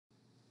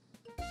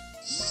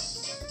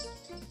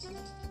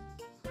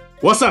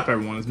What's up,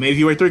 everyone? It's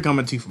Made3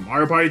 coming to you from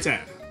Mario Party 10.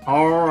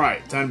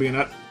 Alright, time to begin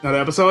another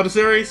episode of the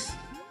series.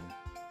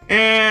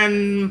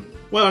 And,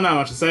 well, not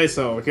much to say,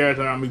 so the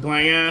character I'm going to be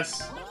playing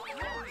as.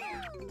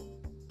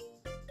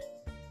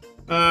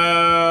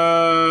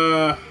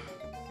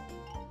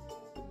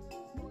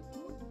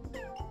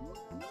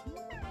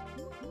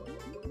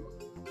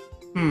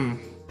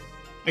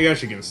 I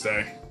guess you can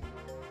stay.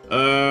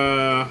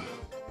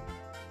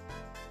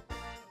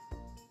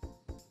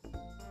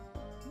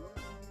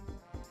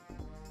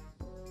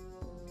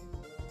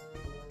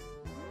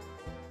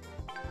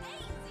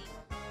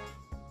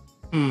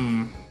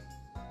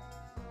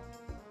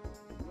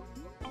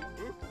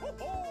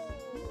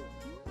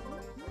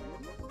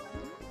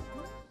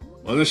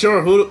 Wasn't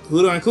sure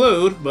who to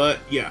include, but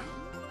yeah.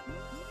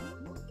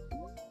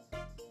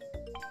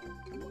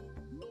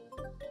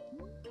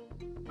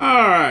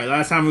 Alright,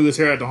 last time we was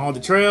here at the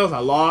Haunted Trails, I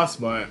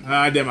lost, but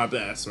I did my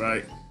best,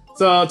 right?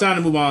 So, time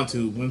to move on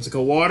to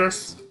Whimsical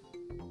Waters.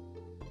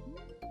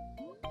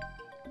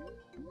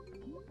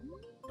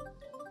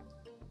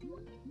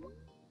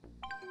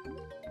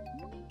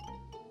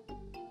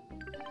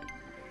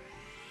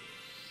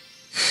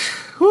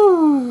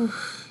 Whew.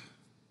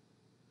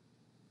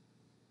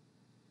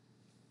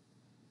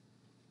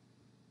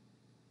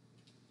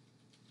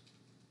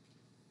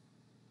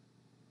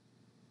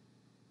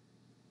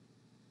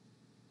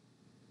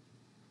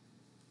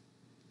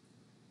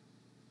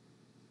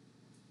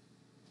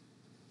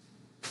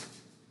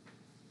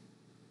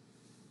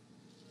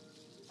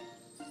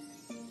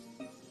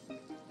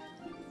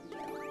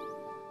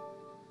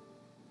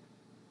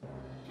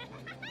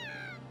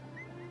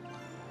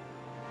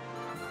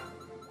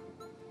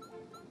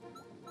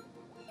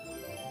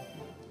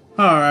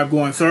 Alright, I'm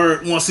going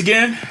third once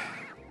again.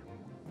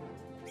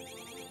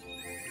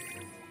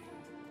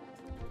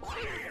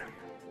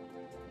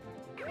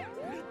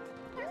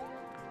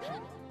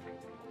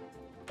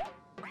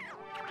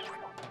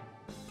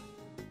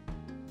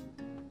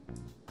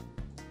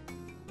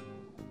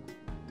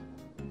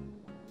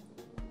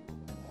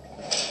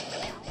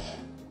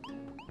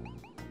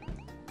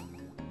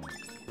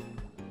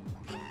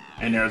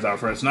 And there's our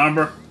first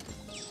number.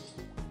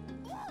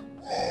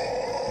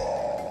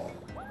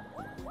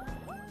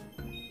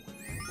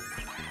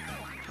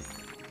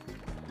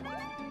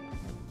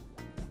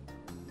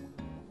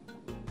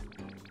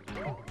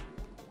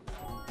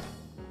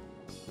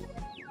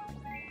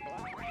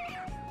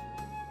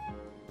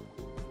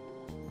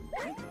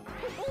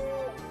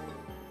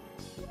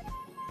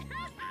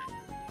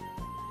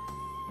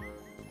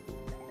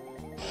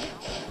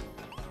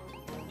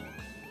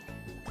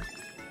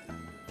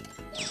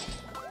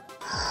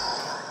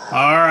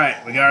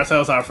 Alright, we got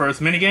ourselves our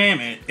first minigame,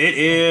 and it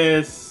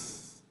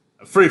is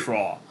a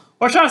free-for-all.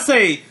 Or should I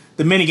say,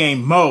 the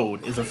minigame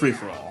mode is a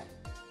free-for-all.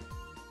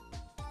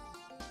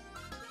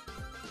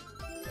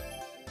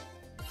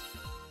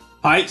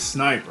 Pipe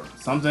Sniper.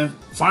 Find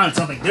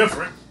something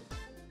different.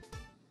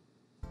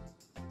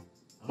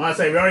 I might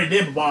say we already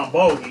did Bomb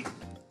Bogey.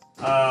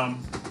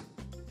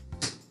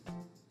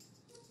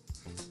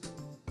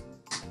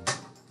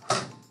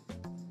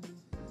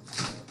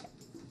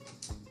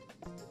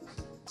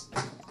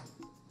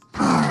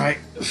 Alright.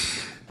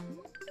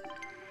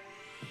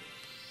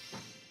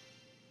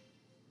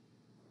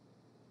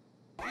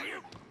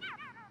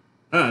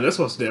 This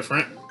was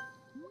different.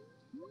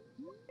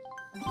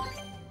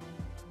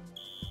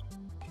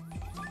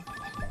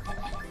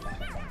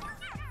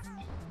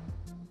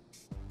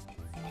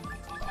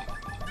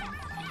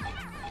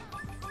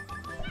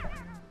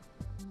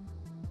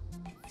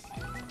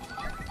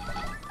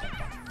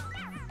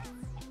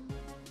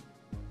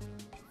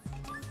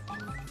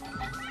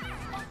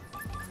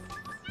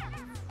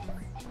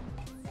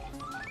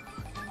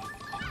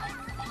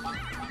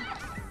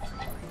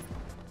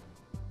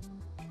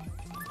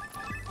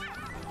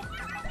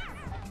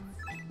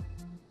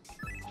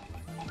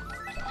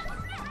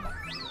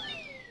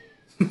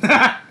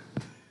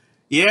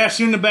 Yeah,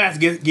 shooting the bats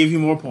give you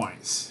more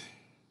points.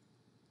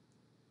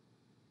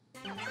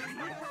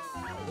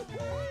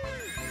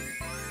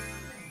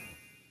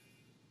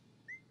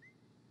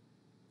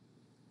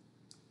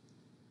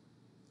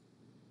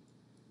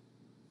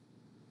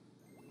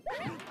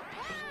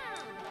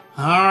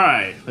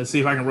 Alright, let's see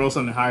if I can roll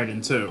something higher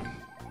than 2.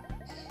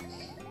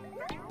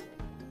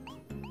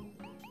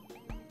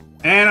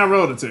 And I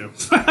rolled a 2.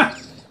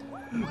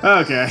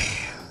 Okay,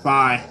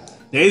 fine.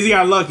 Daisy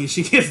got lucky,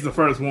 she gets the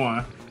first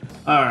one.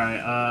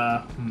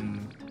 Alright,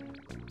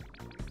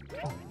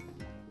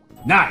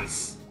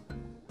 Nice!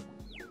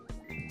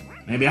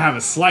 Maybe I have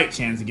a slight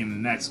chance of getting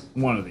the next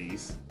one of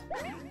these.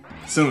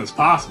 As soon as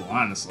possible,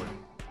 honestly.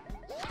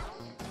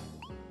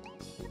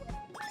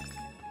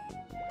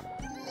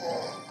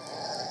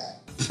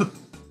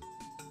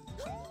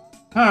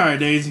 Alright,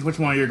 Daisy, which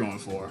one are you going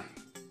for?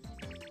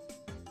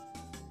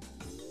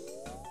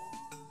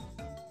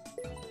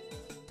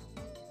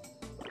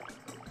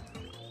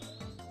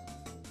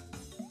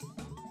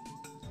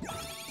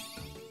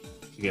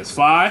 She gets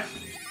 5.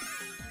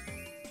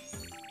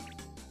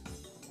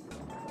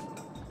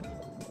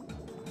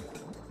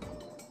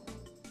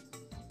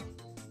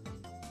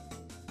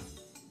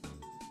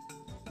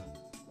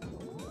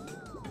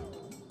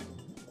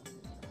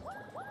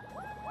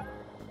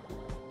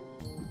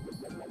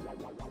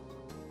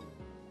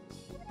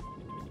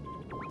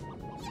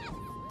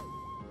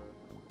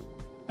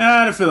 I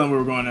had a feeling we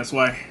were going this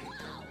way.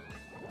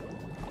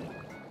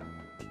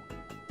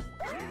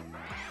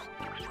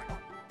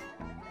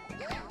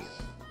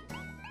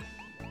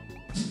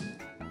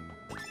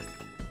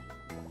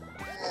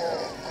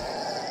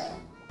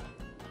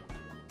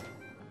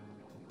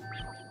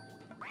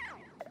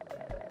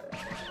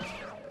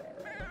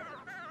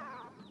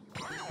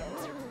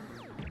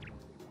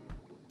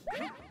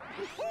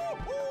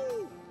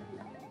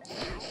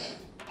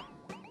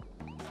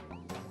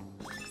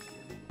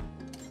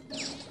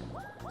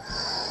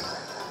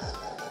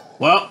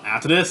 Well,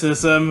 after this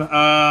is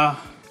well,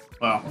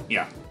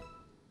 yeah.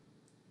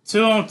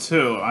 2 on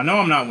 2. I know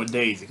I'm not with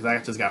Daisy because I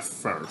just got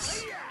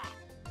first.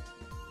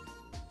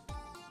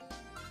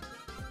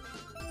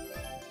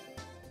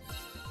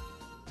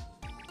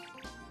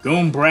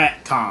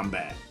 Goombrat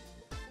combat.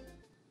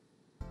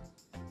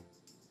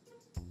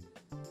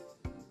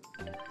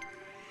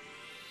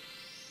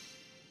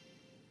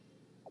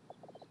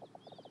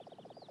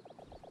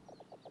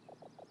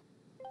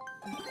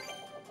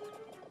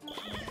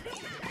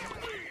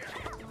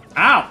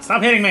 Ow!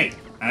 Stop hitting me!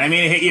 I didn't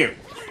mean to hit you.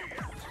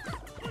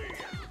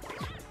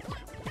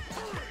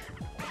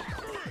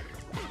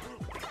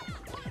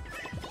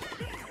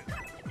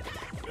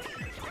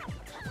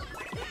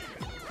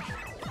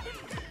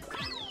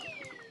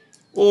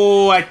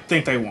 Oh, I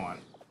think they won.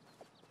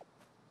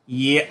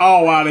 Yeah.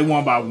 Oh, wow, they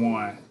won by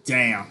 1.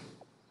 Damn.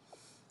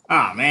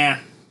 Ah,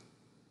 man.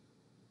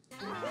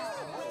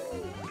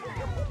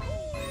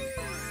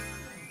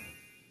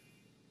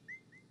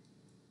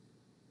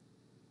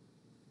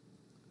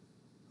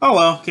 Oh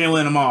well, can't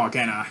win them all,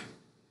 can I?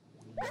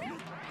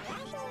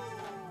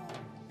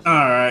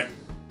 Alright.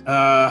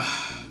 Well,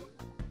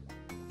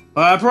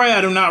 I pray I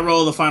do not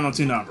roll the final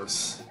 2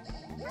 numbers.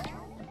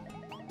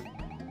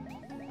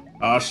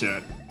 Oh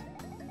shit.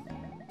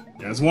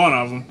 There's one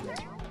of them.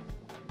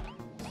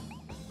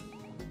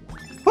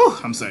 Whew,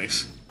 I'm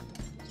safe.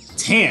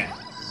 10.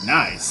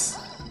 Nice.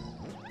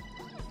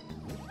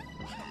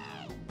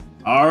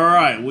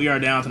 Alright, we are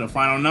down to the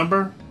final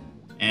number.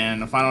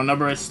 And the final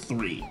number is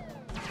 3.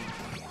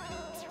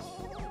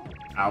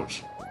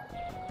 Ouch.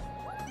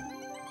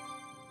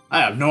 I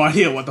have no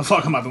idea what the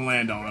fuck I'm about to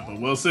land on, but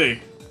we'll see.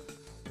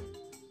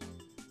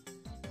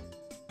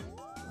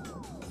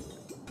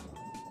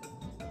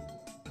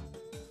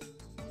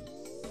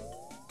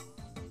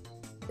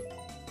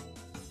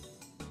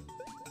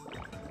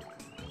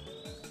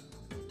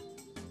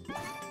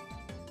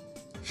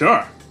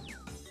 Sure.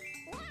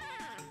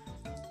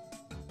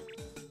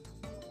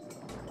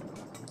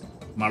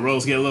 My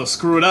rolls get a little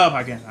screwed up,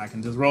 I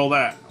can just roll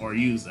that or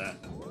use that.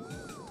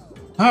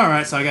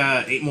 Alright, so I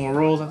got 8 more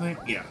rolls, I think.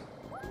 Yeah.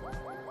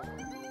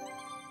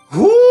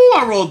 Whoo!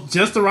 I rolled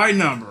just the right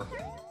number.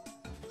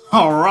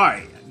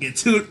 Alright. Get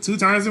two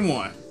turns in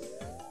 1.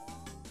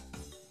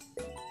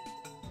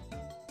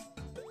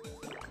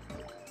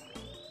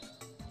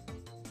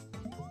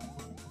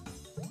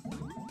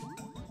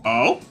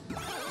 Oh?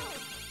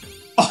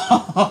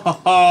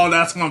 Oh,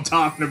 that's what I'm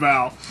talking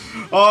about.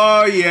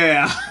 Oh,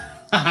 yeah.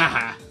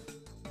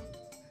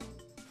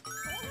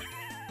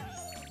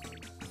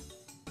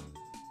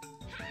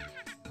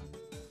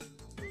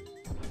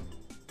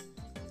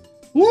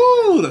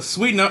 Woo! The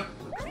sweet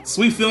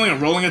feeling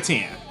of rolling a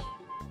 10.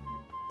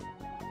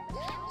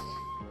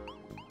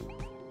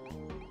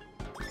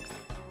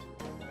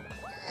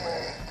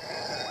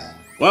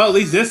 Well, at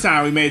least this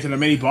time we made it to the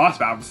mini boss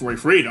battle before we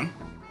freed him.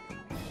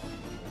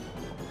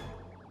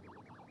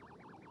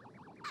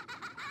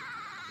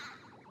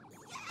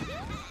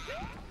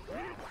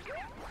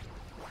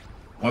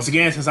 Once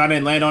again, since I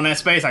didn't land on that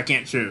space, I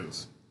can't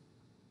choose.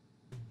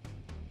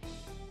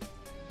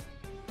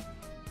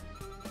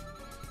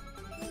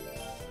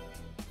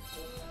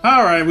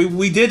 Alright,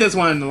 we did this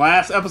one in the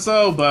last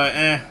episode, but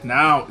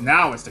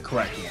now it's the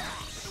correct one.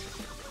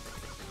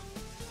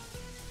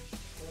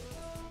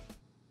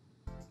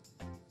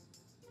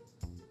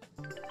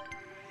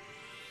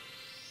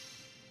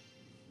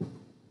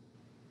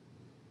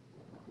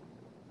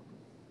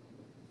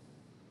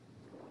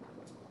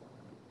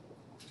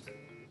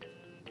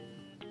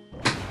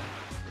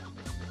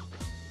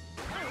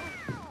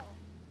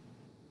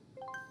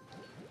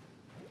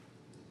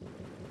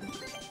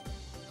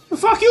 The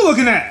fuck you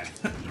looking at?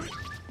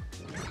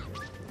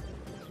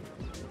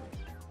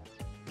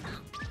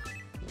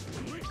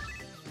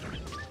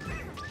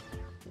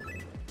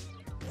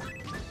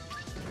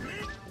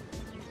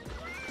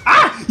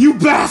 Ah! You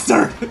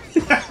bastard!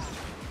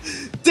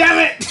 Damn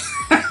it!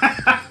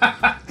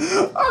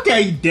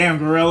 Okay, you damn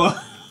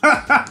gorilla.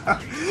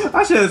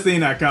 I should have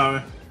seen that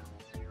coming.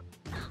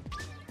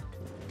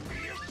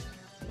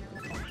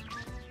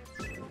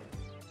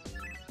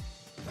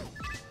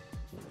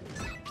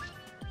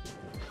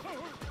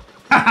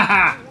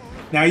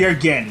 Now you're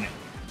getting it.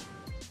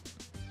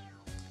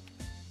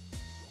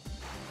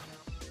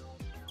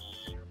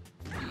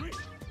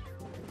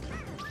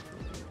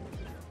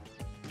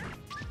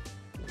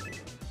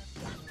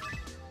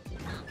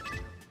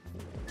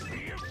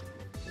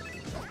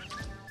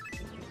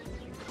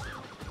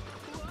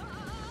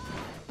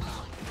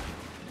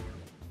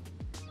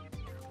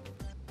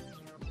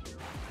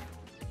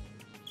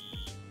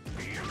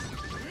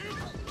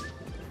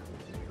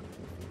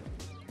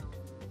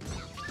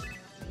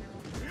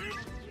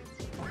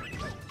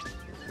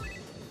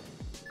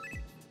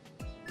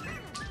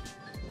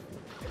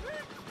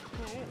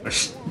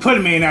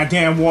 Putting me in that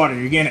damn water.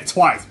 You're getting it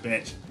twice,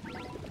 bitch.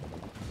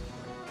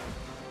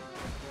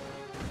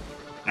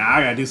 Now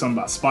I gotta do something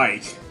about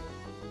Spike.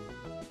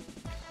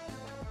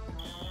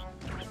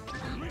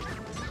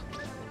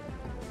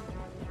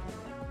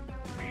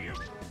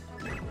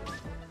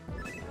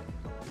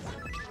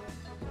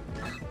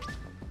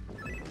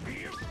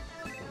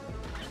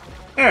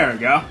 There we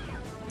go.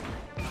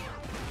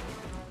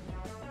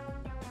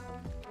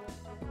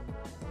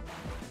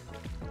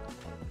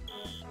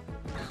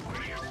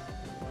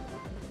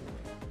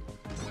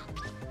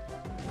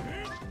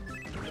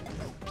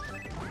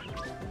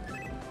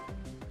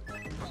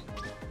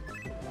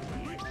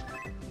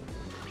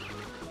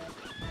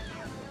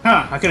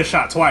 Huh, I could have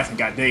shot twice and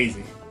got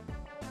Daisy.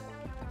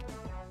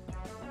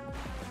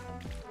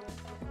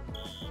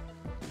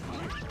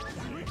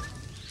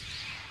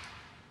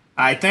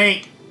 I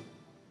think.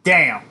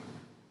 Damn.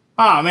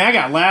 Oh man, I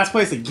got last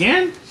place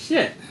again?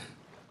 Shit.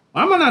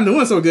 Why am I not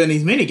doing so good in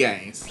these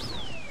minigames?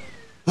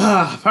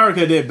 Probably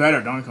could have did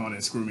better. Donkey Kong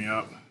didn't screw me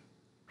up.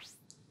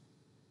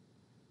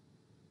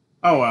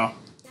 Oh well.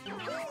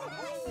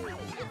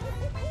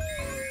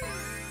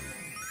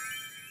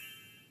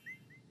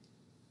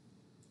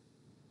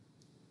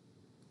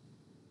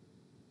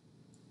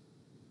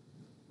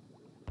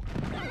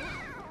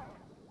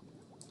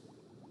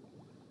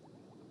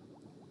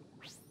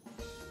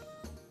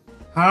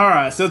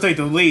 Alright, still take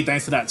the lead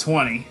thanks to that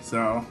 20,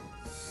 so...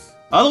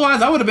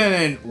 Otherwise, I would have been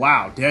in,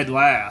 wow, dead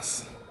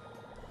last.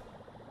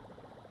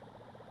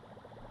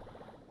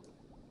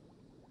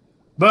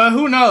 But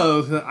who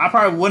knows? I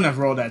probably wouldn't have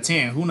rolled that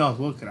 10. Who knows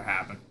what could have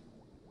happened.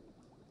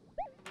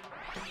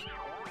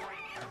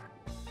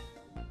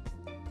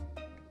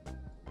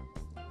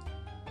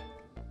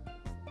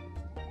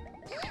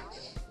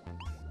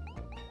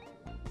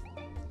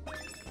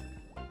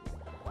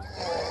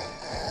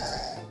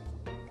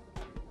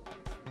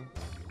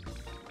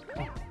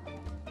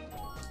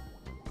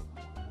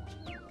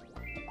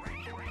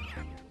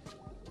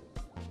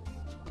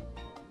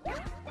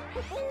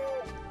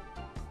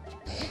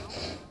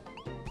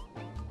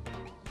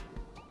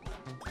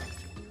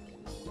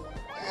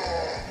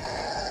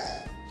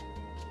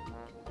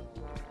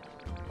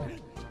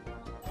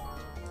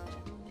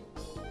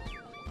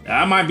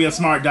 That might be a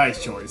smart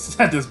dice choice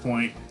at this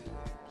point.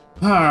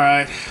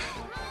 Alright.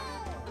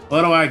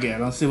 What do I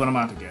get? Let's see what I'm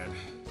about to get.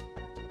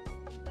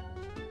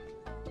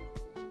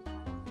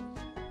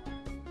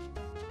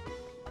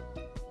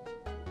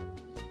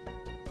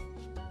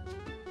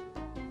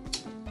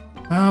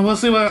 We'll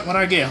see what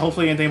I get.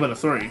 Hopefully anything but a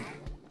 3.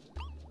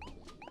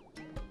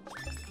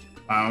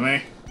 Follow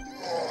me.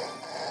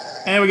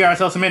 And we got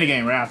ourselves a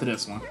minigame right after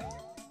this one.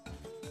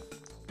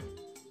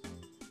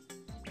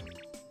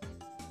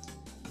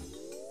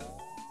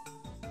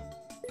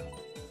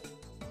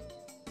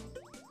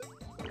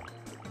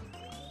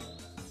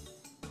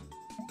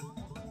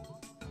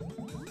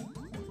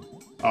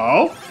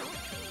 Oh?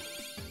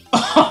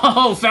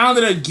 Oh, found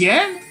it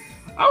again?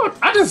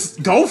 I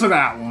just go for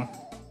that one.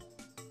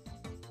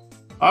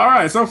 All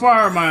right, so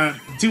far my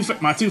two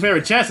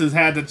favorite chests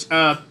had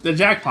the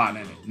jackpot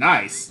in it.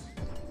 Nice.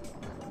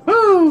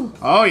 Woo!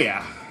 Oh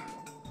yeah.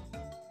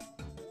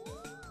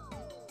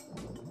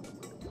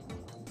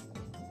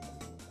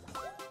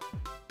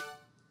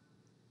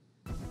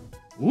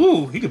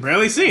 Ooh, he could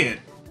barely see it.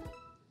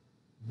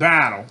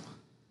 Battle.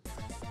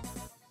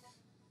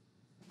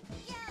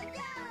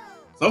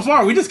 So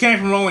far, we just came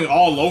from rolling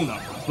all low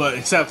numbers, but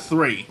except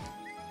 3.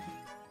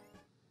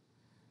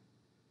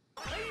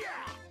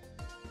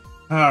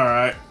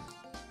 Alright.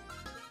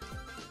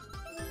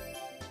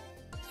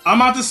 I'm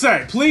about to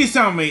say, please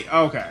tell me.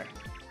 Okay.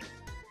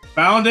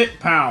 Found it,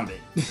 pound it.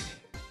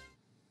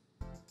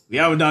 We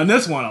haven't done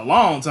this one in a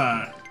long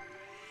time.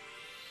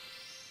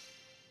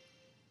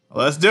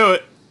 Let's do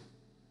it.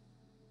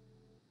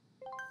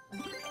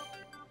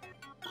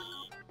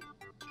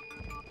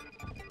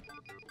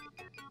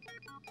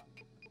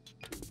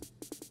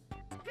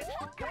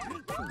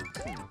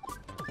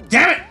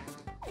 Damn it!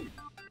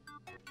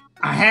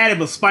 I had it,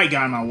 but Spike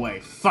got in my way.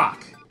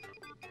 Fuck.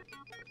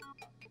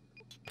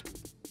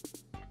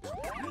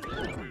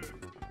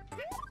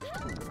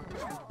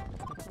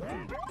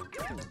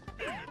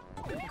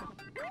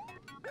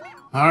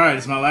 Alright,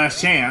 it's my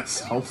last chance,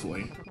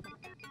 hopefully.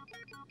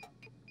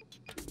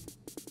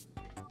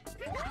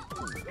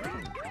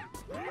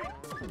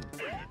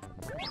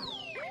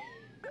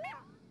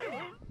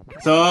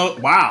 So,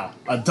 wow,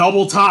 a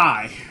double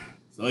tie.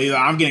 So either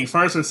I'm getting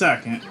first or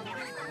second.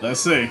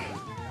 Let's see.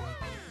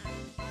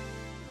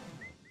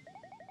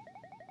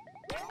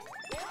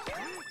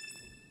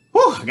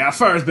 Whew, I got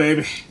first,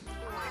 baby.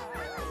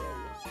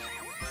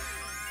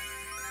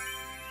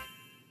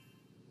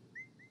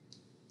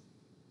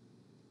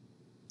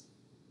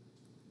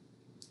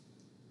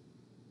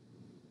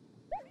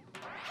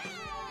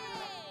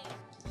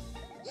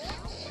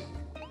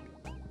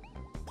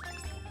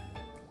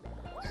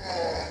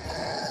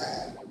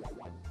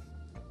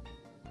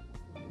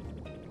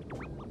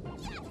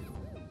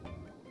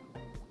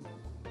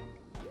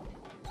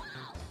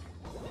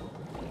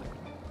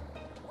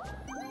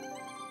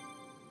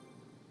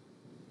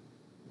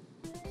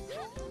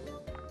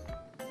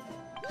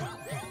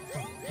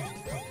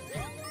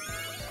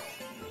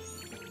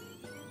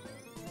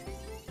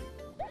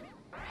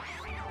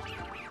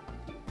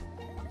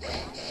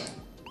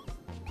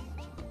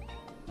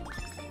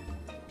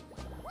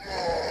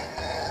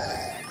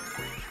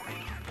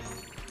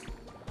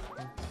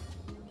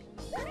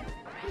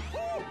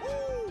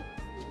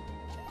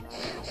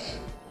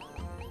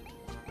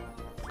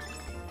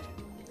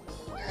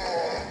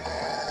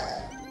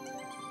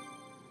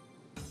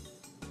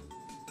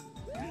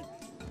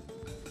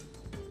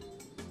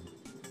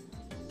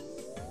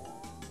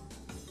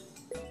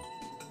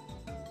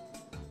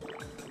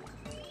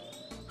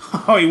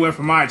 Oh, he went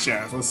for my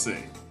chest. Let's see.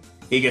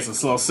 He gets a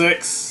slow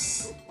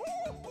 6.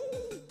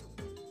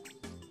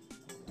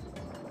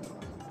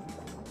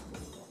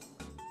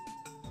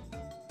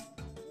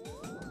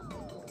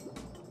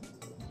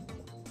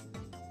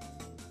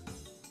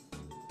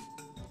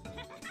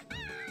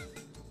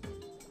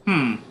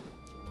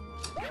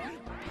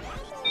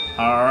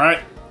 Alright.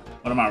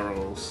 What are my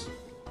rolls?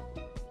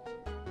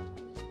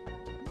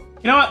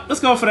 You know what? Let's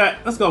go for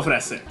that. Let's go for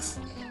that 6.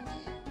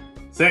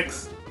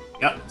 6?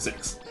 Yep,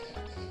 6.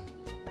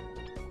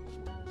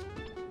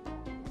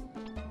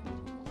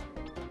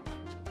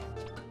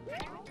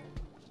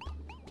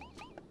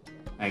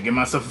 I get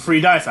myself a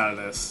free dice out of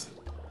this.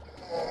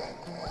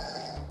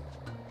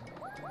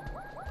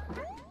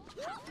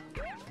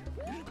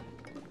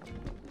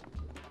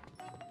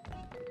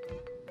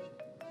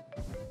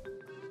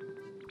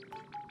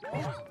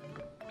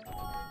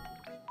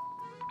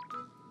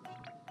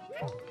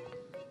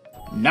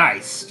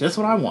 Nice, just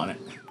what I wanted.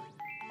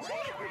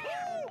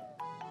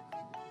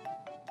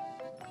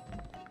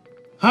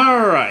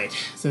 Alright,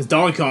 since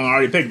Donkey Kong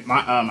already picked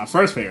my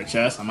first favorite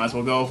chest, I might as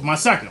well go for my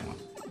second one.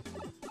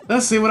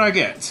 Let's see what I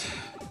get.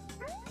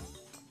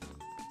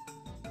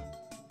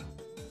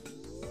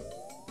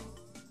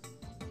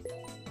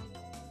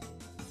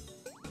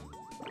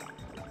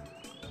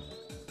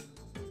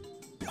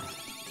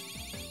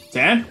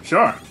 $10?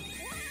 Sure.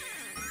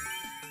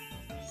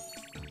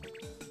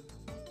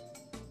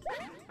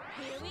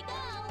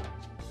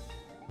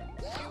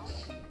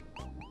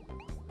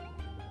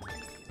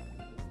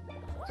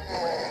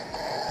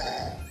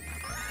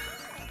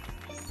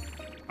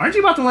 Aren't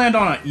you about to land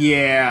on it?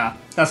 Yeah,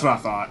 that's what I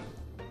thought.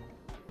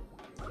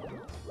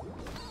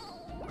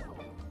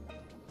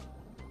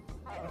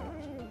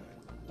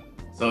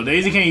 So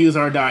Daisy can't use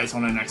our dice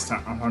on her next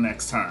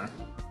turn.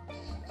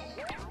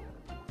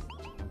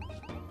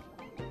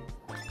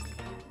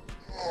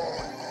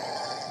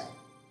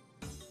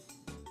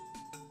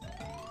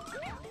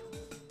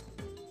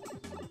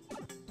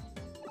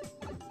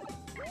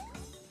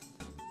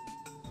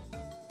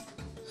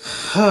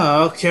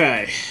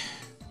 Okay.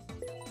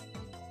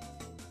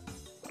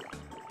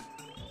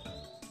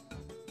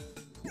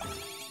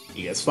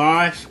 He gets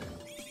 5.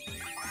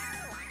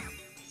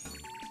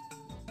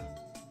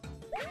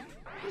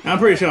 I'm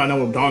pretty sure I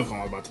know what Donkey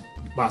Kong is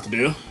about to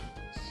do.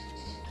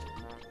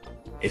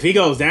 If he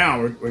goes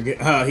down,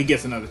 he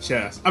gets another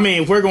chest. I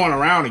mean, if we're going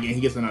around again,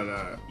 he gets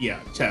another,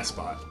 chest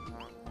spot.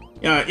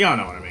 Yeah, y'all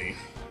know what I mean.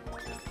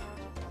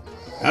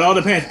 That all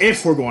depends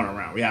if we're going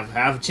around. We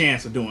have a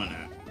chance of doing that.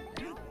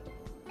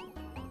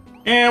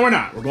 And we're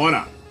not. We're going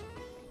up.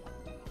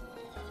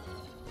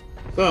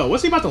 So,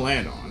 what's he about to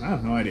land on? I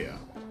have no idea.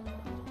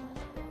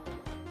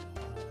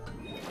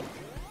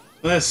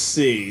 Let's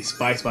see.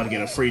 Spike's about to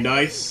get a free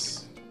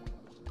dice.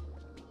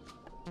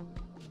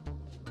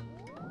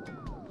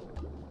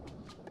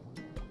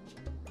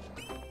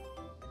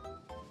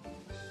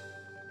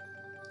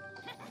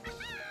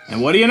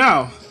 And what do you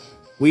know?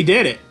 We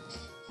did it.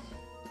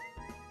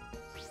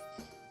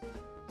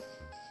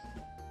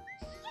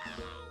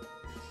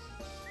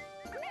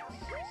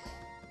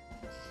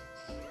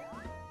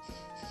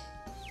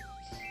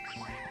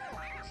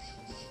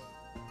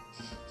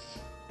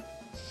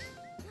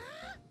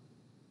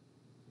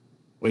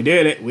 We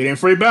did it. We didn't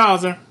free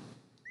Bowser.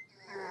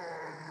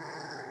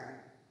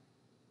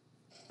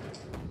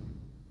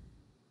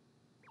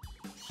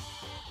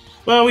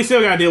 Well, we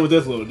still gotta deal with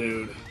this little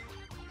dude.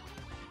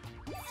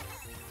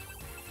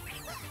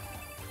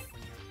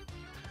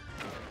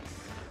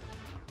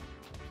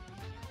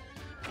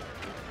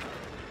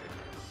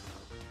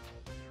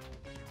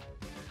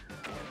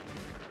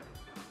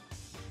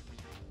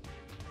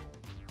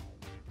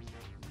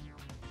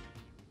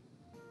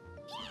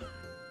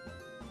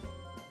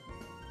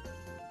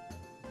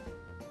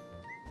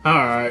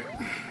 Alright.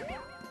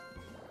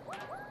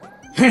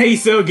 He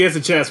still gets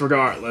a chest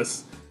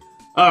regardless.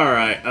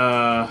 Alright,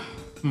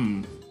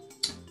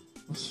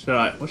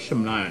 what should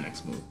my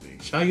next move be?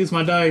 Should I use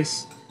my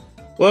dice?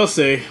 We'll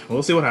see.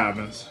 We'll see what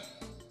happens.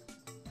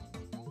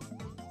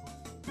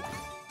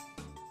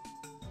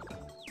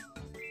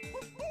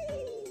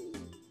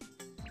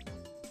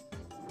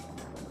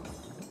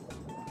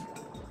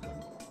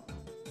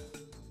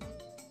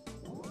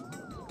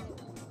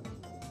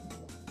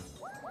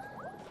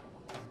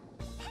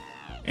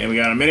 And we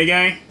got a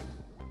minigame.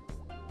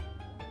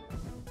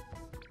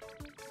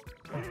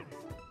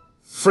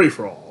 Free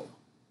for all.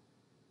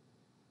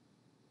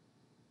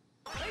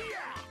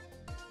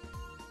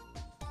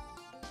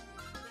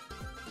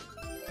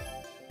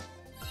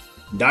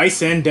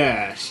 Dice and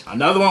Dash.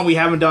 Another one we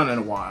haven't done in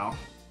a while.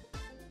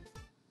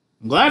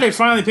 I'm glad they're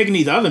finally picking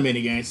these other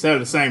minigames instead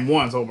of the same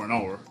ones over and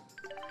over.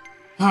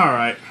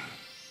 Alright.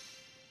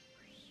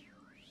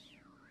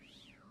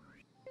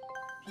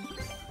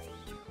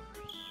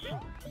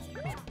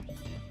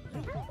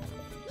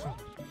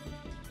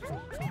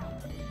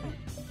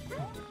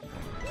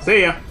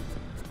 See ya.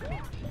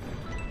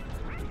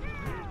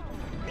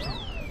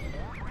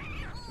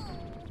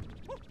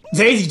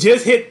 Daisy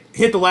just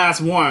hit the last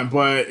one,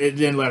 but it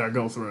didn't let her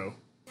go through.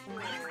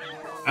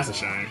 That's a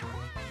shame.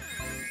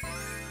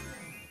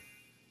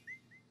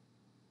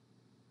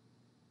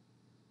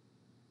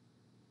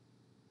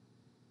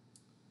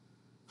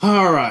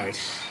 Alright.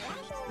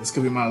 This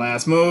could be my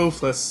last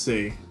move. Let's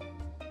see.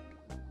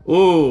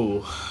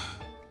 Ooh.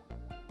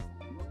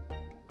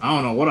 I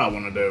don't know what I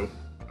want to do.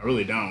 I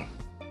really don't.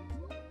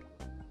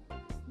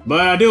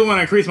 But I do want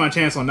to increase my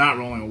chance on not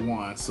rolling a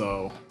 1,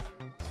 so...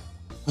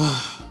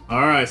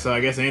 Alright, so I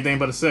guess anything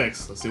but a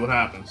 6. Let's see what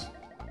happens.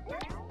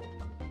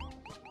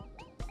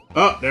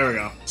 Oh, there we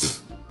go.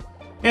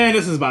 And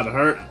this is about to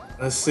hurt.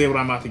 Let's see what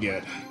I'm about to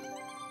get.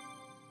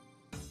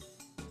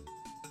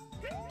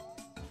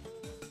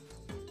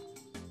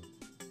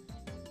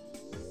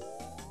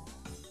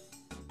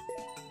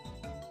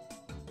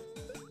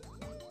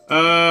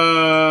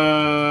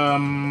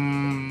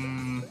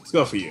 Let's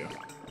go for you.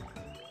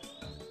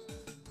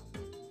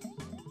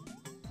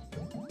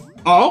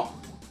 Oh?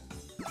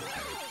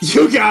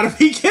 You gotta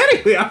be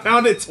kidding me! I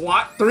found it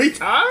 3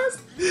 times?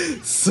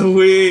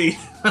 Sweet!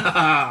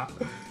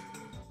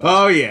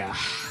 Oh yeah.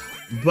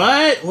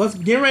 But what's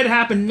getting ready to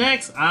happen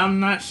next, I'm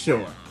not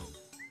sure.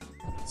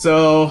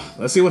 So,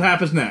 let's see what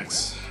happens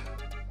next.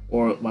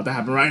 Or about to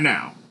happen right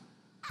now.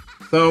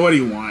 So, what do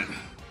you want?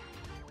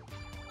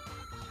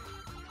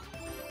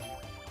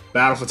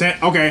 Battle for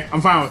 10? Okay,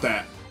 I'm fine with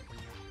that.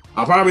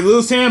 I'll probably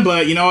lose 10,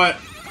 but you know what?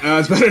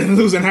 It's better than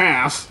losing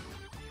half.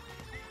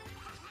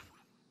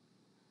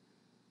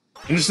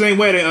 Interesting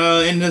way to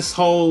end this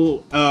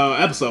whole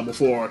episode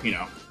before, you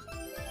know.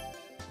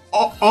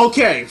 Oh,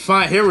 okay,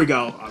 fine, here we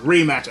go. A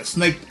rematch, a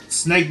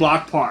snake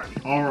block party.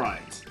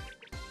 Alright.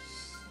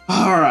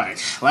 Alright.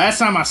 Last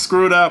time I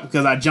screwed up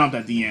because I jumped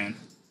at the end.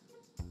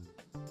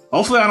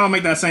 Hopefully I don't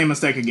make that same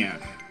mistake again.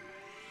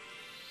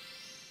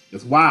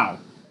 Because wow.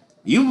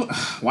 You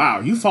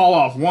fall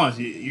off once.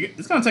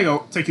 It's gonna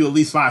take you at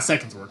least 5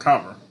 seconds to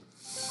recover.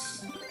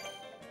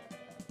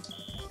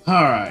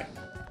 Alright.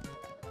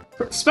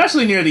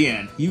 Especially near the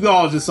end. You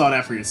all just saw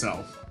that for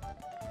yourself.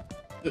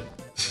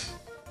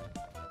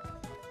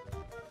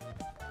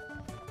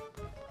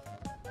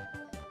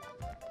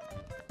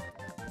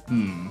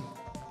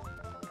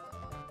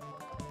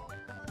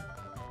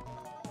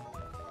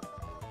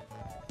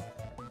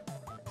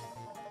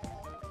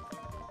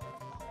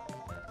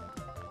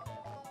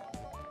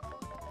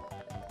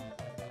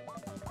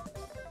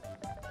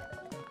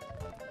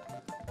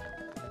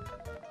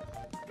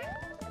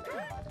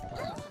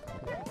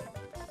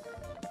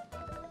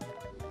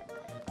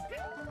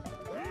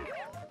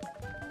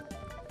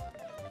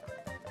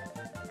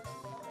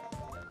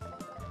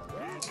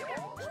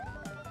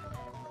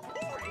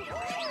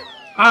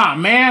 Ah,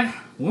 man.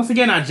 Once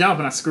again, I jumped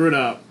and I screwed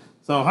up.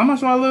 So, how much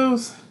do I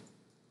lose?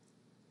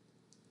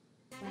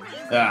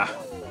 Ah.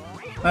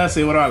 Let's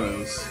see, what do I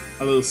lose?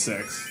 I lose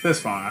 6. That's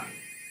fine.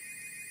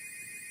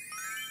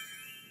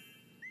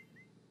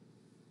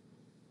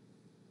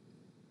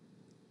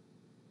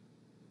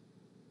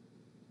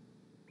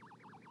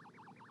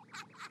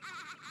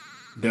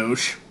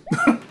 Douche.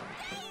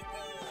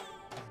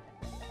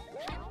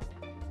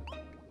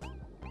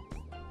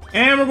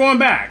 And we're going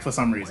back for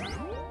some reason.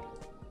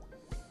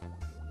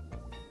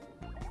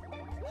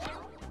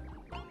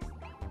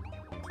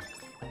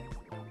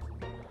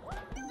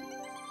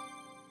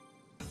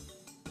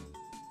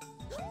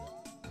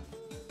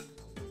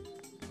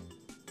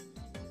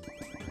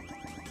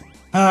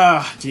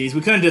 Ah, jeez, we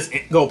couldn't just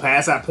go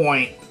past that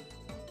point.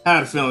 I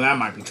had a feeling that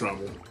might be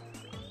trouble.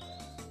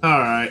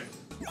 Alright.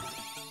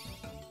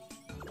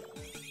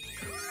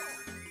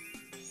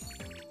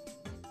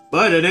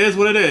 But it is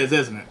what it is,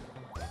 isn't it?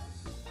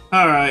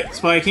 Alright,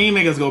 Spike, can you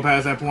make us go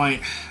past that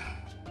point?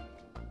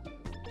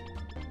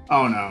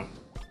 Oh no.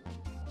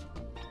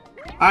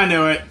 I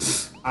knew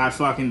it. I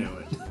fucking knew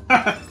it.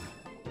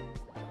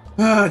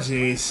 Oh,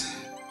 jeez.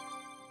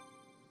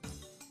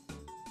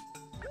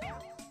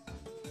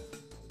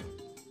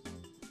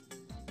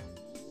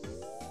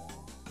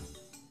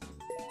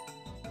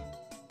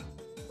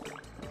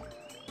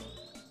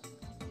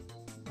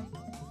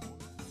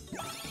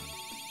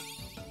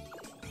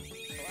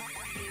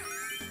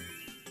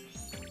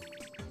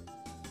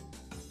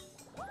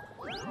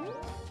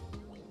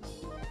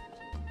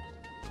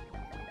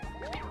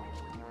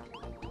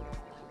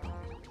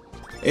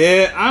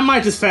 Yeah, I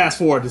might just fast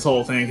forward this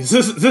whole thing, because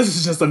this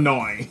is just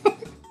annoying.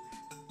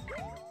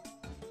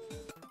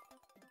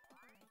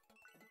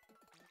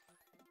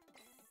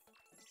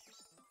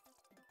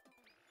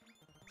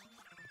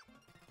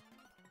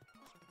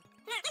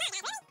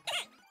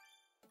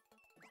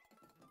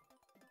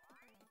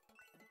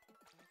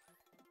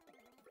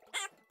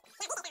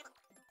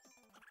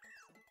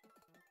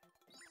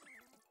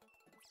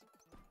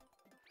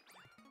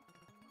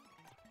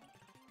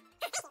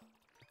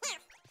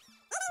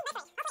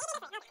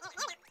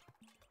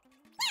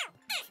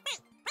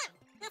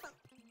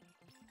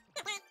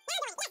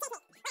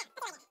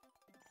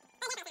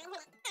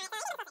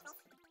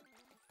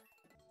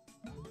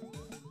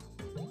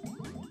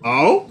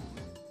 Oh?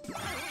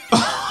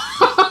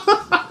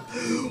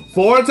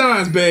 4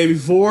 times, baby.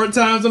 4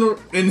 times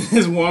in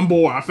this one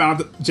board. I found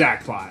the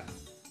jackpot.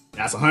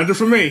 That's 100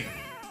 for me.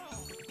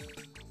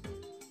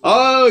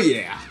 Oh,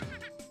 yeah.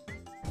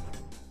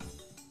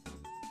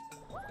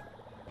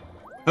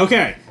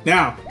 Okay,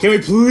 now, can we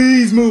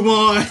please move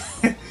on?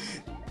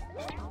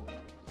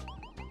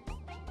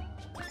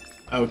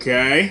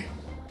 Okay.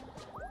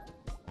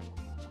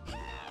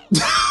 We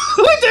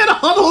did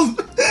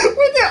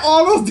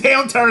all those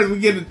damn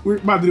turns. We're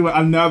about to do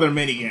another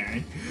mini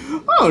game.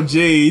 Oh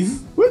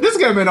jeez, this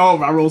could have been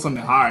over. I rolled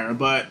something higher,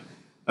 but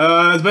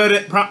it's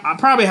better. I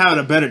probably had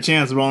a better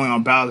chance of rolling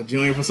on Bowser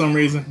Jr. for some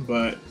reason.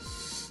 But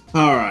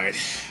all right,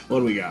 what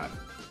do we got?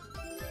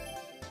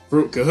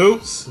 Fruit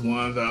Cahoots,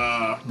 one of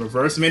the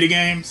reverse mini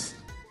games.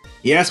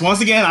 Yes, once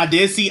again, I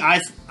did see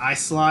I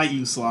slide,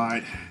 you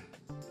slide.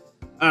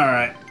 All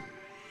right,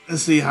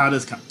 let's see how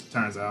this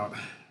turns out.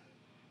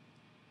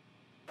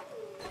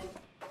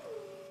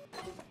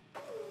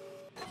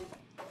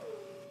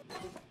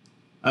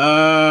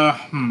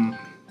 I'm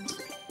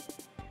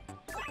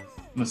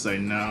gonna say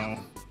no.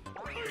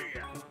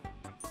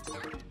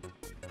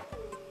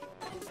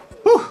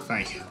 Whew,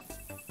 thank you.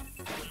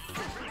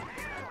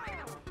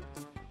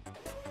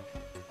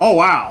 Oh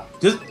wow,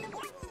 just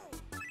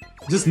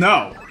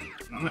no.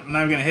 I'm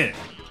not even gonna hit it.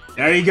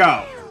 There you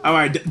go. All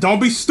right, don't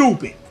be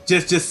stupid.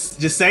 Just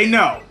say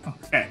no.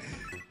 Okay.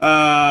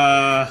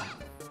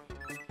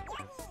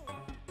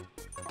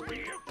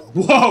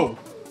 Whoa.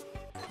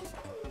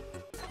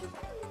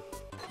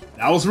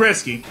 That was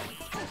risky.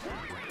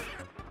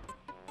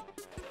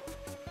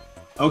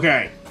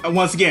 Okay,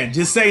 once again,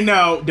 just say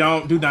no.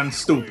 Don't do nothing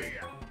stupid.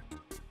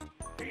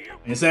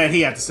 Instead,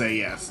 he had to say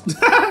yes.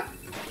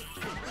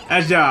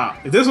 Nice job.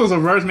 If this was a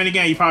reverse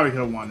minigame, you probably could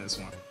have won this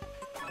one.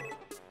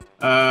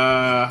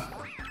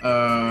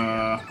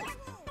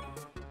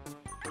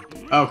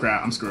 Oh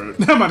crap, I'm screwed.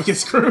 I'm about to get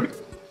screwed.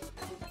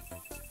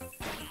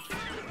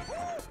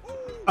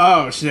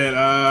 Oh shit,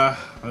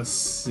 let's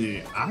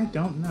see. I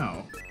don't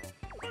know.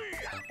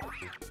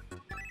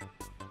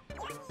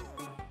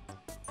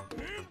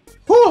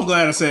 Whew, I'm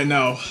glad I said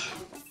no.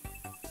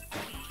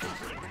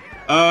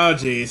 Oh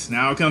jeez,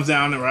 now it comes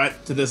down right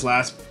to this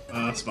last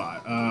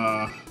spot.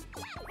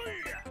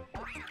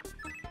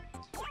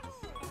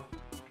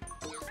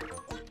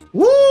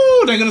 Woo!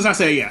 Thank goodness I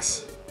said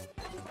yes.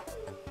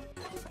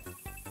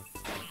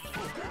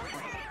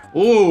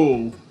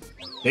 Ooh,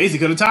 Daisy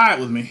could have tied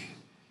with me.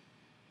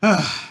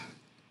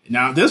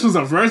 Now, if this was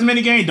a first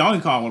minigame,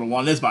 Donkey Kong would have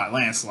won this by a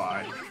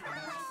landslide.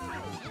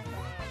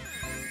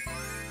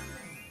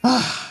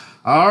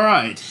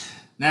 Alright.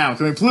 Now,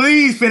 can we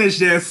please finish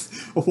this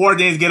before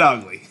things get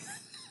ugly?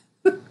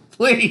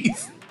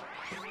 Please.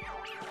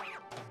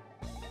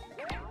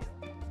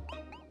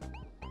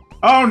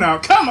 Oh no,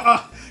 come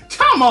on!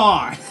 Come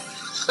on!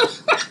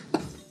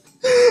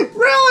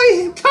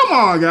 Really? Come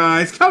on,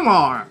 guys, come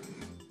on!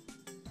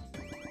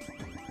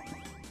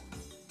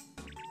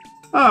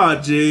 Oh,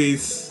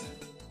 jeez.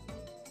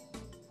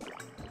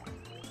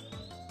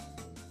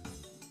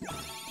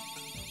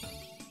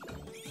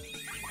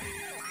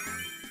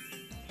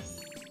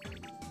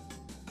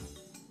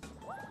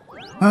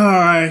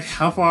 Alright,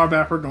 how far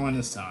back we're going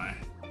this time?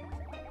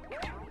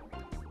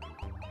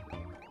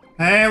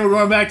 And we're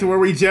going back to where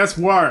we just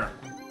were.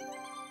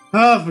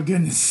 Oh, for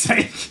goodness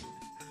sake.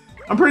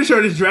 I'm pretty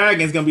sure this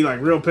dragon is gonna be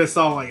like real pissed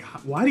off, like,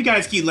 why do you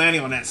guys keep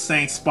landing on that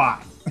same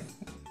spot?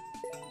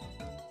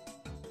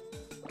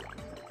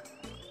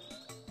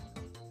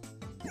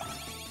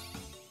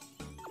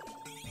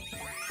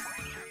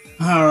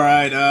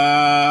 Alright,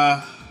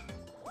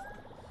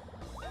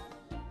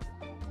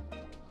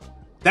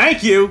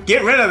 thank you!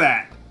 Get rid of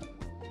that!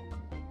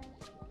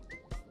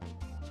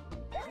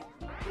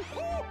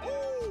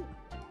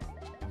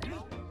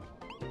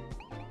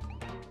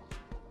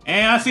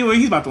 And I see what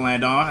he's about to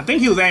land on. I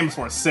think he was aiming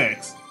for a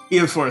 6.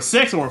 Either for a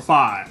 6 or a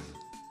 5.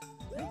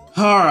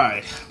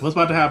 Alright, what's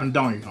about to happen to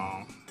Donkey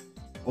Kong?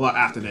 Well,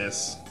 after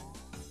this.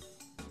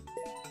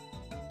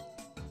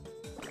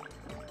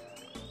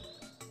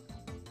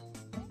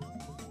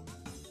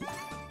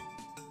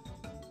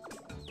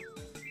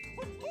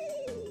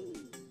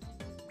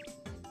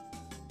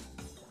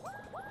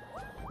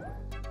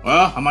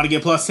 Well, I'm about to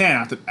get plus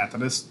 10 after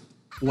this,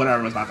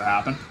 whatever was about to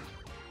happen.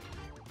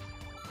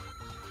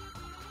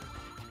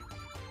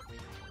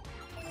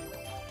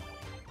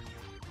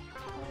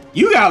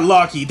 You got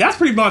lucky. That's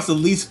pretty much the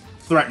least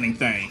threatening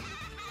thing.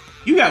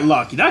 You got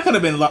lucky. That could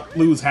have been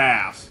lose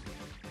half.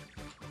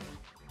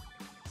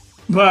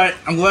 But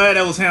I'm glad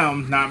it was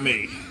him, not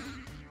me.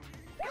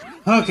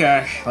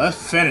 Okay,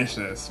 let's finish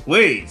this,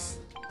 please.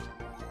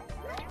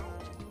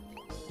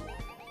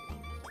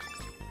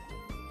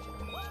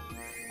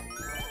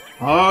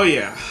 Oh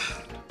yeah.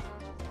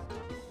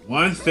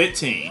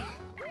 115.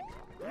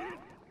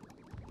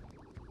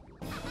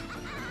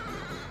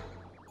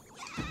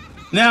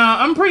 Now,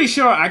 I'm pretty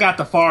sure I got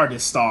the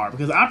farthest star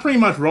because I pretty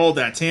much rolled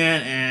that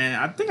 10 and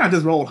I think I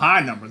just rolled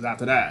high numbers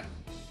after that.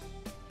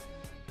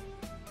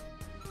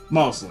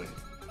 Mostly.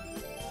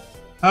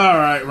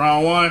 Alright,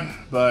 wrong one,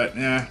 but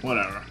yeah,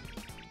 whatever.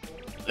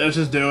 Let's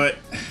just do it.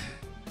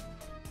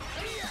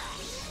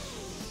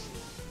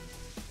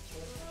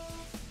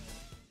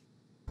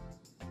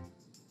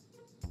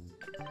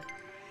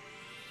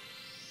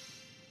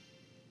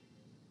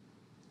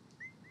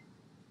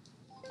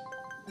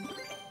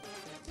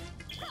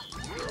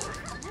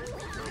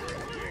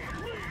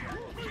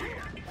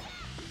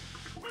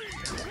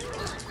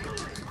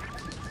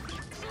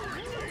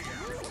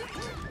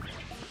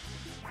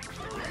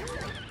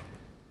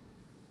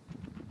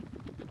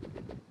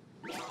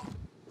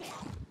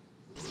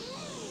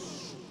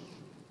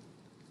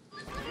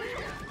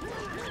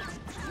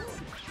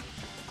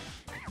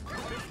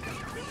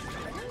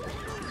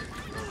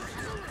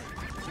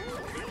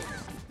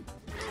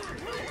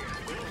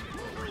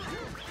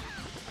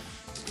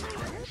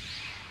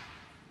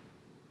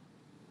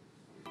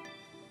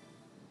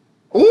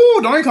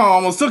 Ooh, Donkey Kong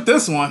almost took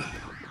this one.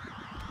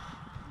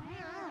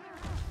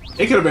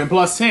 It could have been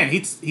plus 10.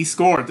 He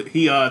scored.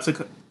 He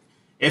took.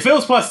 If it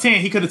was plus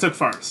 10, he could have took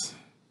first.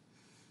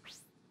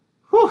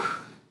 Whew.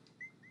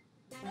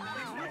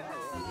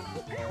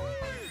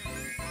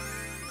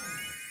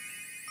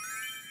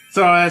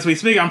 So as we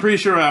speak, I'm pretty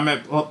sure I'm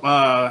at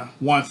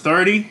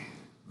 130.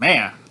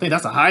 Man, I think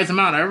that's the highest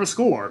amount I ever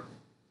scored.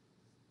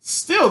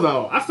 Still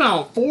though, I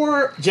found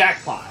 4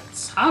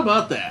 jackpots. How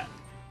about that?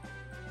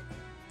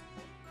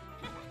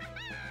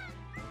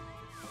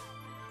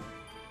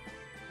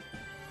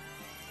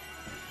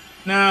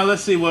 Now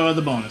let's see what are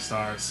the bonus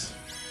stars.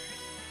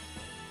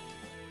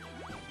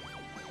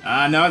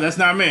 No, that's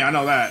not me. I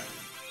know that.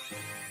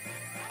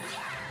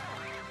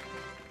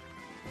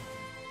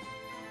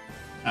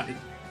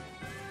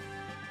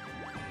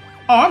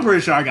 Oh, I'm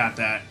pretty sure I got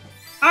that.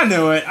 I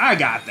knew it. I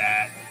got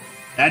that.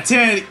 That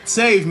 10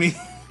 saved me.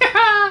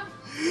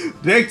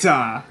 Big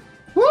time.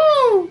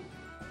 Woo!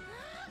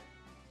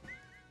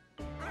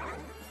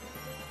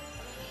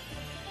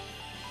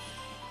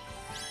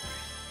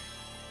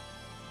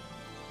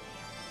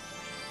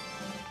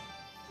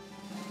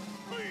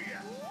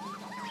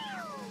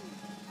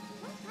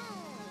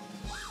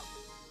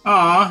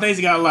 Aw,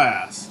 Daisy got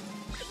last.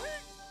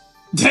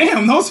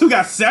 Damn, those who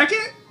got second?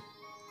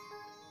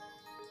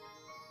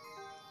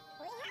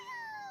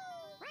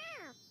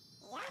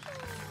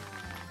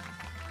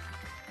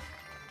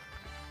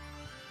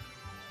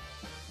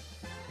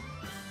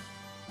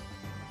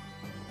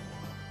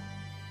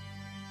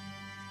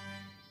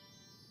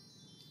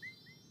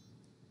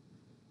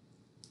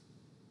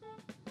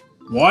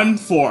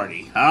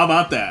 $140. How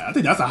about that? I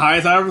think that's the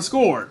highest I ever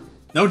scored.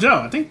 No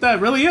joke. I think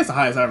that really is the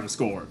highest I ever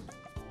scored.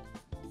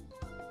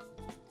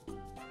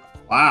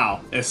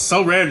 Wow, it's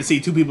so rare to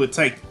see 2 people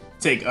take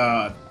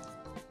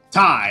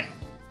tie,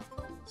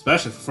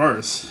 especially for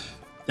first.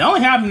 That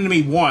only happened to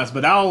me once,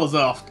 but that was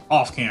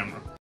off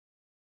camera.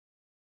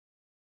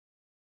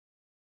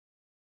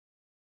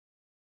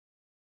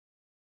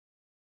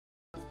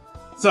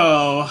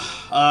 So,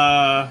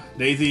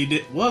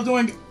 Daisy was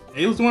doing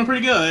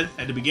pretty good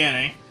at the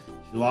beginning.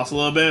 She lost a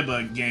little bit,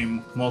 but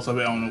gained most of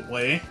it on the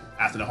way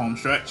after the home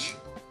stretch.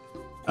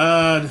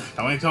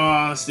 Donkey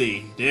Kong, let's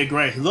see, did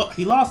great. He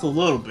lost a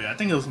little bit. I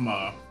think it was from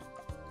a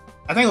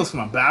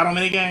battle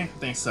minigame. I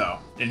think so.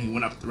 Then he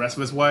went up the rest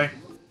of his way.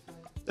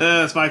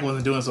 Spike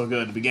wasn't doing so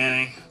good at the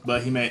beginning,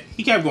 but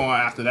he kept going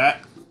after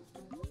that.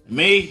 And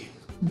me,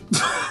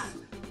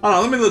 hold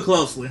on, let me look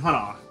closely. Hold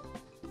on.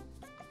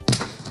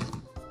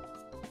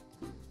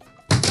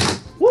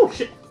 Woo,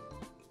 shit.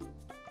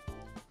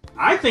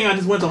 I think I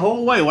just went the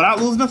whole way without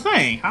losing a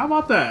thing. How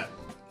about that?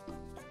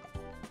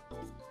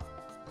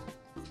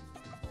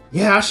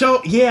 Yeah,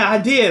 I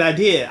did.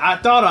 I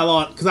thought I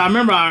lost, because I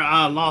remember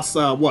I lost,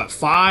 what,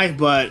 5,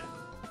 but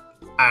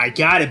I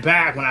got it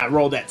back when I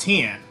rolled that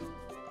 10.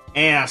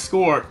 And I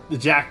scored the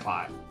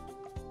jackpot.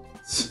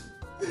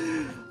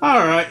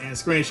 Alright, and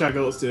screenshot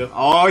goes to,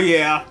 oh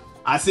yeah,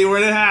 I see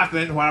where it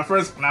happened when I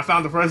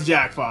found the first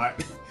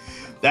jackpot.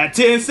 That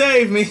 10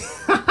 saved me.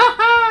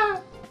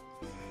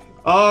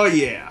 Oh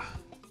yeah.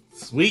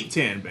 Sweet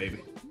 10,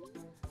 baby.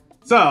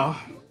 So,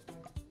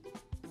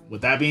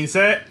 with that being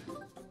said,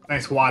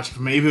 thanks for watching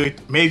from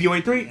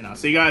Mayview 3, and I'll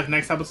see you guys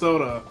next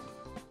episode of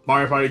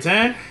Mario Party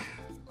 10.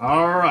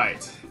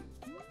 Alright.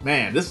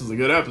 Man, this was a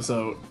good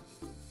episode.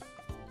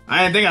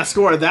 I didn't think I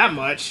scored that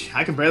much.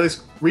 I can barely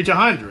reach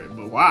 100,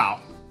 but wow.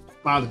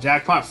 Found the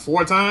jackpot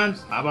 4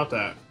 times? How about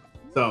that?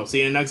 So, see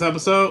you in the next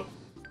episode.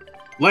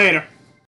 Later.